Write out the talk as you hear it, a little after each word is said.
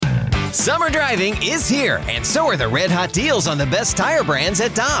Summer driving is here, and so are the red-hot deals on the best tire brands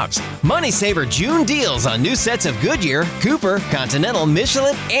at Dobbs. Money Saver June deals on new sets of Goodyear, Cooper, Continental,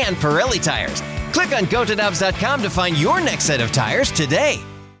 Michelin, and Pirelli tires. Click on GoToDobbs.com to find your next set of tires today.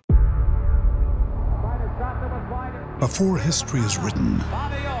 Before history is written,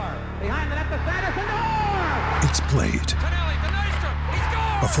 it's played.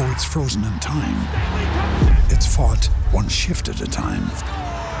 Before it's frozen in time, it's fought one shift at a time.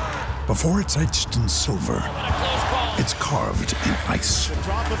 Before it's etched in silver, it's carved in ice.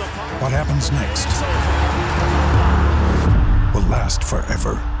 What happens next will last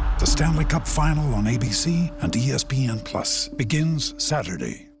forever. The Stanley Cup Final on ABC and ESPN Plus begins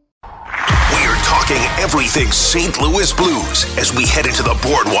Saturday. We're talking everything St. Louis Blues as we head into the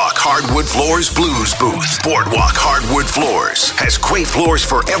Boardwalk Hardwood Floors Blues booth. Boardwalk Hardwood Floors has great floors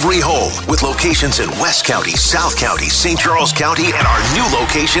for every home with locations in West County, South County, St. Charles County, and our new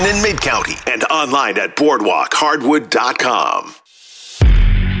location in Mid-County. And online at boardwalkhardwood.com.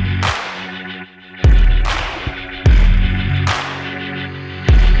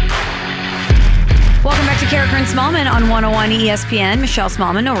 Welcome back to Carricker and Smallman on 101 ESPN. Michelle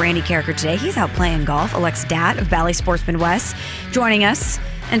Smallman, no Randy Carricker today. He's out playing golf. Alex Datt of Bally Sports Midwest joining us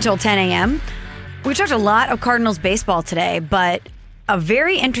until 10 a.m. We talked a lot of Cardinals baseball today, but a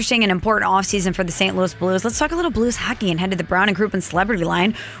very interesting and important offseason for the St. Louis Blues. Let's talk a little Blues hockey and head to the Brown and Crouppen Celebrity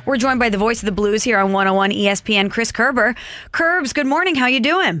Line. We're joined by the voice of the Blues here on 101 ESPN, Chris Kerber. Curbs, good morning. How you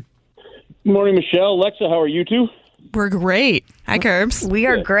doing? Good morning, Michelle. Alexa, how are you two? We're great. Hi, Curbs. We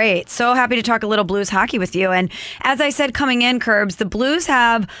are great. So happy to talk a little Blues hockey with you. And as I said coming in, Curbs, the Blues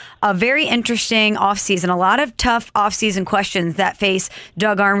have a very interesting offseason, a lot of tough offseason questions that face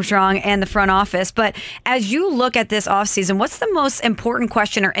Doug Armstrong and the front office. But as you look at this offseason, what's the most important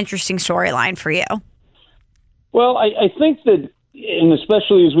question or interesting storyline for you? Well, I think that, and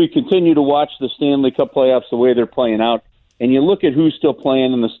especially as we continue to watch the Stanley Cup playoffs the way they're playing out, and you look at who's still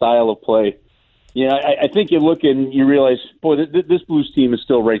playing and the style of play, yeah, I think you look and you realize, boy, this Blues team is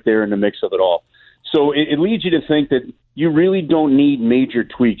still right there in the mix of it all. So it leads you to think that you really don't need major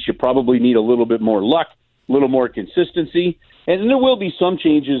tweaks. You probably need a little bit more luck, a little more consistency, and there will be some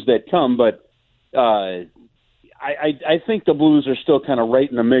changes that come. But I think the Blues are still kind of right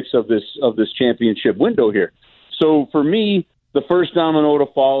in the mix of this championship window here. So for me, the first domino to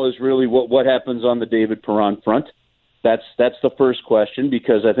fall is really what happens on the David Perron front. That's the first question,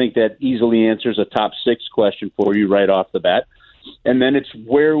 because I think that easily answers a top six question for you right off the bat. And then it's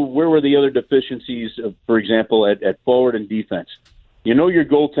where were the other deficiencies, for example, at forward and defense. You know your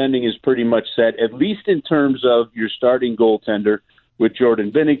goaltending is pretty much set, at least in terms of your starting goaltender with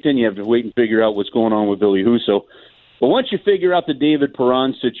Jordan Binnington. You have to wait and figure out what's going on with Ville Husso. But once you figure out the David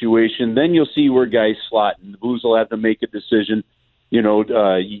Perron situation, then you'll see where guys slot, and the Blues will have to make a decision. You know,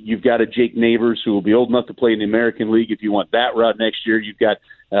 you've got a Jake Neighbors who will be old enough to play in the American League if you want that route next year. You've got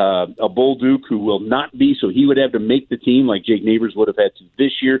a Bolduc who will not be, so he would have to make the team like Jake Neighbors would have had to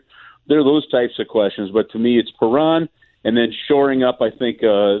this year. There are those types of questions. But to me, it's Perron, and then shoring up, I think,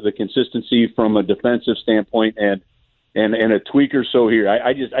 the consistency from a defensive standpoint and a tweak or so here.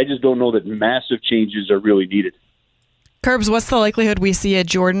 I just don't know that massive changes are really needed. Curbs, what's the likelihood we see a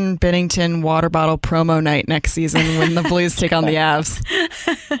Jordan Binnington water bottle promo night next season when the Blues take on the Avs?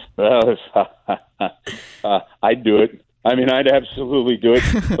 Well, I'd do it. I mean, I'd absolutely do it.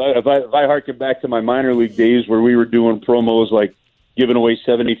 If I harken back to my minor league days where we were doing promos like giving away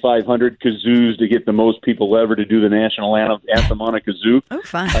 7,500 kazoos to get the most people ever to do the national anthem on a kazoo. Oh,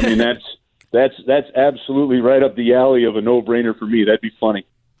 fun. I mean, that's absolutely right up the alley of a no-brainer for me. That'd be funny.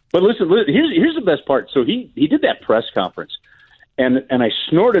 But listen, here's the best part. So he did that press conference, and I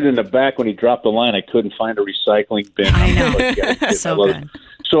snorted in the back when he dropped the line. I couldn't find a recycling bin. I know. So good.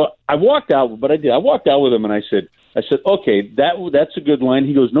 So I walked out, but I walked out with him, and I said, okay, that's a good line.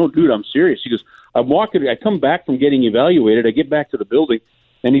 He goes, no, dude, I'm serious. He goes, I come back from getting evaluated. I get back to the building,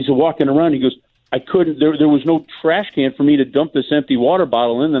 and he's walking around. He goes, I couldn't. There was no trash can for me to dump this empty water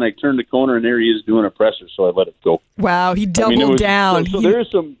bottle in. Then I turned the corner, and there he is doing a presser. So I let it go. Wow, he doubled down. So there is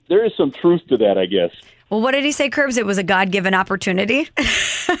some truth to that, I guess. Well, what did he say, Curbs? It was a God-given opportunity.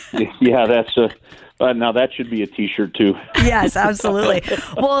 Yeah, that's now that should be a T-shirt too. Yes, absolutely.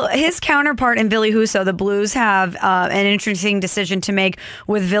 Well, his counterpart in Ville Husso, the Blues have an interesting decision to make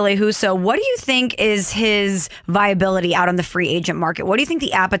with Ville Husso. What do you think is his viability out on the free agent market? What do you think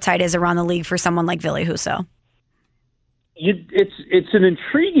the appetite is around the league for someone like Ville Husso? It's an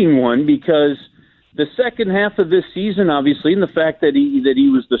intriguing one because the second half of this season, obviously, and the fact that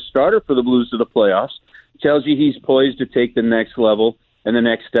he was the starter for the Blues to the playoffs tells you he's poised to take the next level and the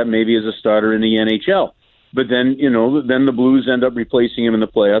next step maybe as a starter in the NHL. But then, then the Blues end up replacing him in the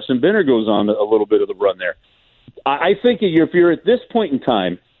playoffs, and Benner goes on a little bit of the run there. I think if you're at this point in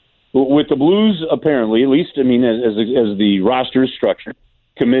time, with the Blues apparently, at least, as the roster is structured,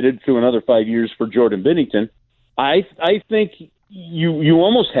 committed to another 5 years for Jordan Binnington, I think you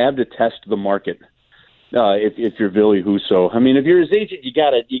almost have to test the market if you're Ville Husso. If you're his agent, you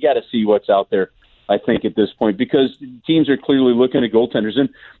gotta see what's out there, I think, at this point, because teams are clearly looking at goaltenders. And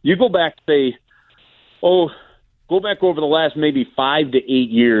you go back, over the last maybe 5 to 8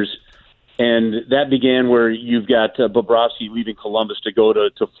 years, and that began where you've got Bobrovsky leaving Columbus to go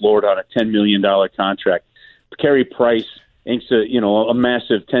to Florida on a $10 million contract. Carey Price inks a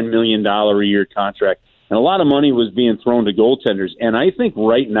massive $10 million a year contract. And a lot of money was being thrown to goaltenders. And I think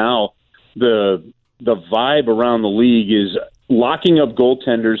right now the vibe around the league is locking up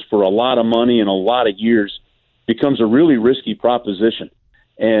goaltenders for a lot of money and a lot of years becomes a really risky proposition.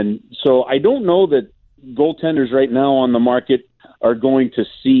 And so I don't know that goaltenders right now on the market are going to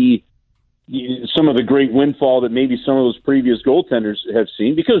see some of the great windfall that maybe some of those previous goaltenders have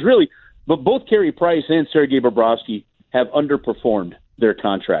seen, because really, but both Carey Price and Sergei Bobrovsky have underperformed their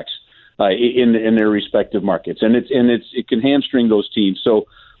contracts in their respective markets, and it can hamstring those teams. So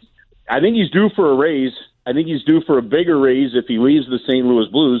I think he's due for a raise. I think he's due for a bigger raise if he leaves the St. Louis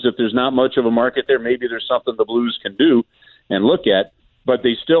Blues. If there's not much of a market there, maybe there's something the Blues can do and look at. But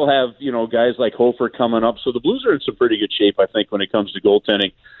they still have, guys like Hofer coming up. So the Blues are in some pretty good shape, I think, when it comes to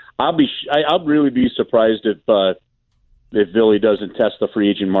goaltending. I'll really be surprised if Ville doesn't test the free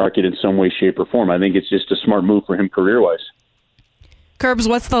agent market in some way, shape, or form. I think it's just a smart move for him career-wise. Curbs,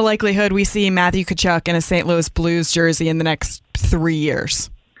 what's the likelihood we see Matthew Tkachuk in a St. Louis Blues jersey in the next 3 years?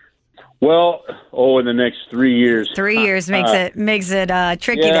 Well, in the next 3 years. 3 years makes it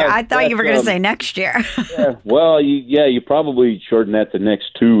tricky there. I thought you were going to say next year. Yeah, well, you probably shorten that to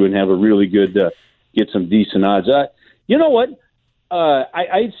next 2 and have a really good, get some decent odds. You know what?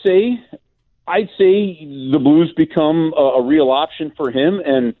 I'd say the Blues become a real option for him,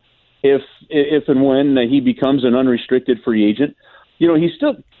 and if and when he becomes an unrestricted free agent, he's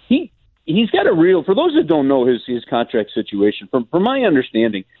got a real. For those that don't know his contract situation, from my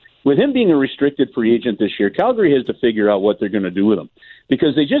understanding, with him being a restricted free agent this year, Calgary has to figure out what they're going to do with him,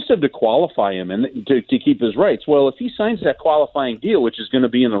 because they just have to qualify him and to keep his rights. Well, if he signs that qualifying deal, which is going to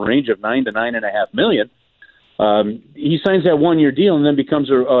be in the range of $9 to $9.5 million. He signs that 1-year deal and then becomes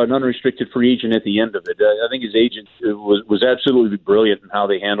an unrestricted free agent at the end of it. I think his agent was absolutely brilliant in how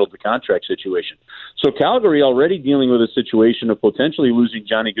they handled the contract situation. So Calgary, already dealing with a situation of potentially losing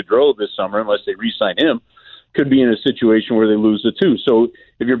Johnny Gaudreau this summer unless they re-sign him, could be in a situation where they lose the 2. So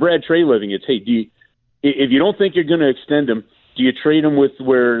if you're Brad Treliving, it's, hey, if you don't think you're going to extend him, do you trade him with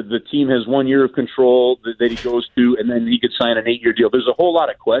where the team has 1 year of control that he goes to, and then he could sign an 8-year deal? There's a whole lot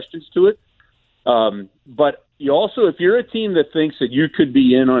of questions to it. But you also, if you're a team that thinks that you could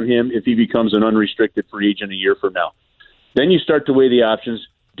be in on him if he becomes an unrestricted free agent a year from now, then you start to weigh the options.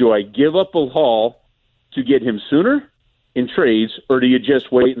 Do I give up a haul to get him sooner in trades, or do you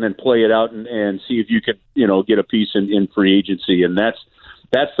just wait and then play it out and see if you could, get a piece in free agency? And that's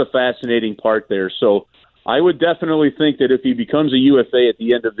the fascinating part there. So I would definitely think that if he becomes a UFA at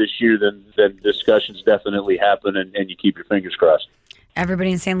the end of this year, then discussions definitely happen, and you keep your fingers crossed.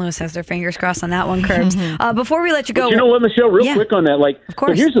 Everybody in St. Louis has their fingers crossed on that one, Curbs. Before we let you go... But you know what, Michelle, real quick on that. Of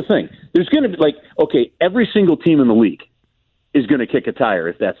course. But here's the thing. There's going to be, every single team in the league is going to kick a tire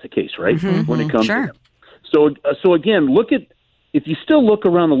if that's the case, right? When it comes to him. So again, if you still look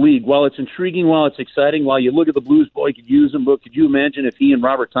around the league, while it's intriguing, while it's exciting, while you look at the Blues, boy, could use them, but could you imagine if he and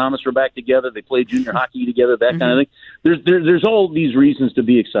Robert Thomas were back together, they played junior hockey together, that kind of thing? There's all these reasons to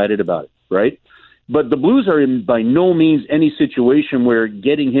be excited about it, right? But the Blues are in by no means any situation where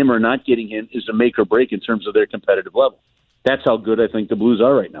getting him or not getting him is a make or break in terms of their competitive level. That's how good I think the Blues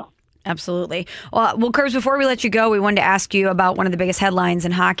are right now. Absolutely. Well, Curbs, before we let you go, we wanted to ask you about one of the biggest headlines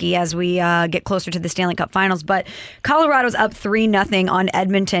in hockey as we get closer to the Stanley Cup Finals. But Colorado's up 3-0 on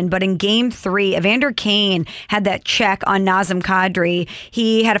Edmonton. But in Game 3, Evander Kane had that check on Nazem Kadri.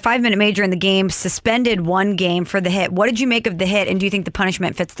 He had a 5-minute major in the game, suspended 1 game for the hit. What did you make of the hit, and do you think the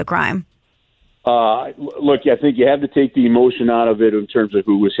punishment fits the crime? Look, I think you have to take the emotion out of it in terms of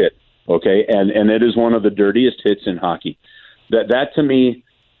who was hit, okay? And it is one of the dirtiest hits in hockey. That to me,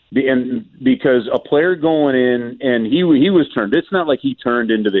 and because a player going in and he was turned. It's not like he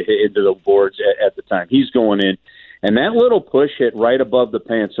turned into the boards at the time. He's going in, and that little push hit right above the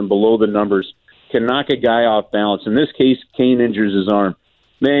pants and below the numbers can knock a guy off balance. In this case, Kane injures his arm.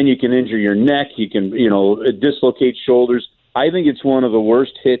 Man, you can injure your neck. You can dislocate shoulders. I think it's one of the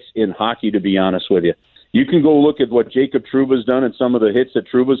worst hits in hockey, to be honest with you. You can go look at what Jacob Trouba's done and some of the hits that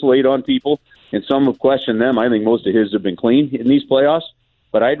Trouba's laid on people, and some have questioned them. I think most of his have been clean in these playoffs,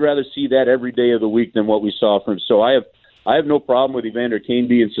 but I'd rather see that every day of the week than what we saw from him. So I have no problem with Evander Kane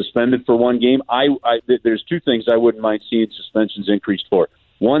being suspended for one game. There's two things I wouldn't mind seeing suspensions increased for.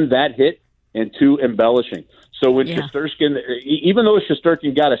 One, that hit, and two, embellishing. So when Shesterkin, even though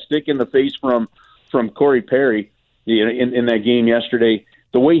Shesterkin got a stick in the face from Corey Perry in that game yesterday,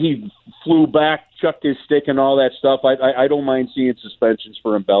 the way he flew back, chucked his stick and all that stuff, I don't mind seeing suspensions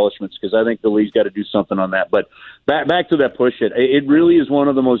for embellishments because I think the league's got to do something on that. But back to that push hit. It really is one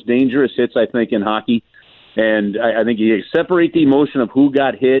of the most dangerous hits, I think, in hockey. And I think you separate the emotion of who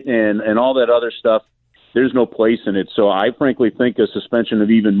got hit and all that other stuff. There's no place in it. So I frankly think a suspension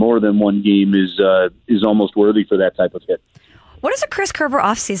of even more than one game is almost worthy for that type of hit. What does a Chris Kerber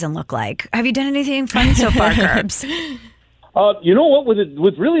offseason look like? Have you done anything fun so far, Kerbs? You know what?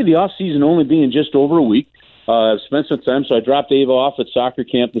 With really the offseason only being just over a week, I've spent some time. So I dropped Ava off at soccer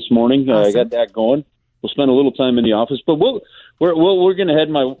camp this morning. Awesome. I got that going. We'll spend a little time in the office, but we're going to head.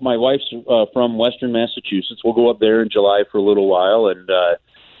 My wife's from Western Massachusetts. We'll go up there in July for a little while, and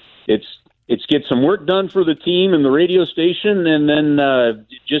it's get some work done for the team and the radio station, and then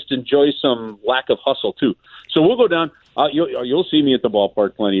just enjoy some lack of hustle too. So we'll go down. You'll see me at the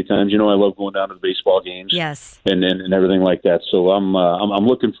ballpark plenty of times. You know I love going down to the baseball games, yes, and everything like that. So I'm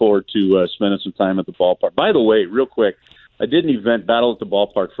looking forward to spending some time at the ballpark. By the way, real quick, I did an event, Battle at the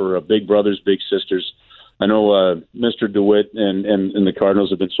Ballpark, for Big Brothers Big Sisters. I know Mr. DeWitt and the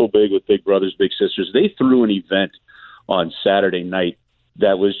Cardinals have been so big with Big Brothers Big Sisters. They threw an event on Saturday night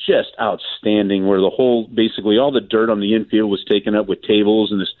that was just outstanding, where basically all the dirt on the infield was taken up with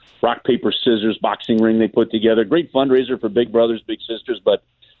tables and this rock, paper, scissors boxing ring they put together. Great fundraiser for Big Brothers Big Sisters, but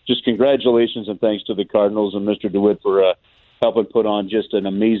just congratulations and thanks to the Cardinals and Mr. DeWitt for helping put on just an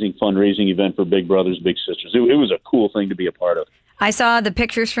amazing fundraising event for Big Brothers Big Sisters. It was a cool thing to be a part of. I saw the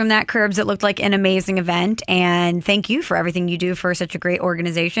pictures from that, Kerbs. It looked like an amazing event. And thank you for everything you do for such a great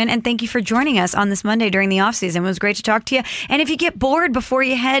organization. And thank you for joining us on this Monday during the offseason. It was great to talk to you. And if you get bored before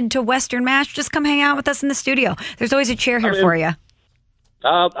you head to Western Mass, just come hang out with us in the studio. There's always a chair here for you.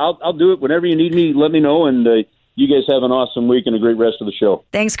 I'll do it. Whenever you need me, let me know. And you guys have an awesome week and a great rest of the show.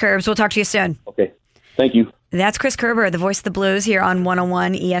 Thanks, Kerbs. We'll talk to you soon. Okay. Thank you. That's Chris Kerber, the voice of the Blues, here on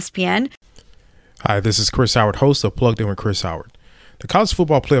 101 ESPN. Hi, this is Chris Howard, host of Plugged In with Chris Howard. The College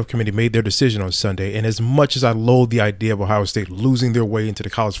Football Playoff Committee made their decision on Sunday, and as much as I loathe the idea of Ohio State losing their way into the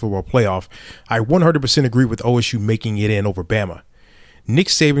College Football Playoff, I 100% agree with OSU making it in over Bama. Nick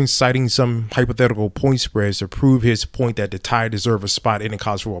Saban citing some hypothetical point spreads to prove his point that the Tide deserve a spot in the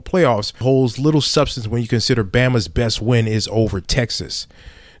College Football Playoffs holds little substance when you consider Bama's best win is over Texas.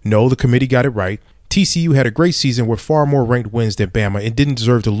 No, the committee got it right. TCU had a great season with far more ranked wins than Bama and didn't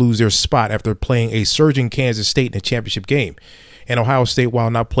deserve to lose their spot after playing a surging Kansas State in a championship game. And Ohio State, while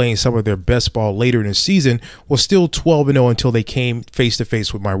not playing some of their best ball later in the season, was still 12-0 until they came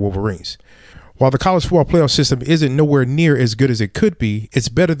face-to-face with my Wolverines. While the college football playoff system isn't nowhere near as good as it could be, it's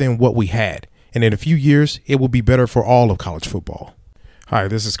better than what we had. And in a few years, it will be better for all of college football. Hi,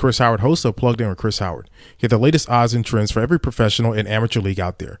 this is Chris Howard, host of Plugged In with Chris Howard. Get the latest odds and trends for every professional and amateur league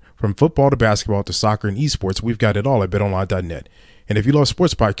out there. From football to basketball to soccer and esports, we've got it all at betonline.net. And if you love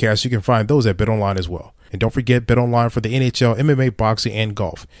sports podcasts, you can find those at BetOnline as well. And don't forget BetOnline for the NHL, MMA, boxing, and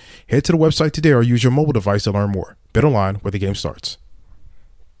golf. Head to the website today or use your mobile device to learn more. BetOnline, where the game starts.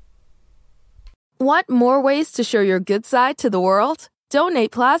 Want more ways to show your good side to the world?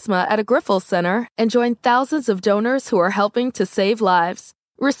 Donate plasma at a Grifols Center and join thousands of donors who are helping to save lives.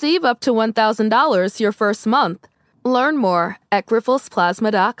 Receive up to $1,000 your first month. Learn more at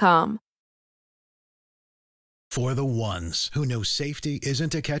grifolsplasma.com. For the ones who know safety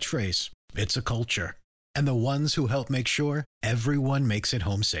isn't a catchphrase, it's a culture. And the ones who help make sure everyone makes it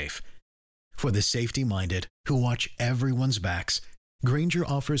home safe. For the safety-minded who watch everyone's backs, Grainger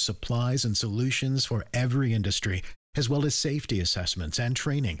offers supplies and solutions for every industry, as well as safety assessments and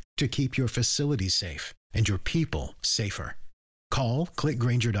training to keep your facilities safe and your people safer. Call, click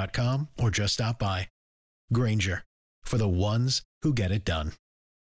Grainger.com, or just stop by. Grainger, for the ones who get it done.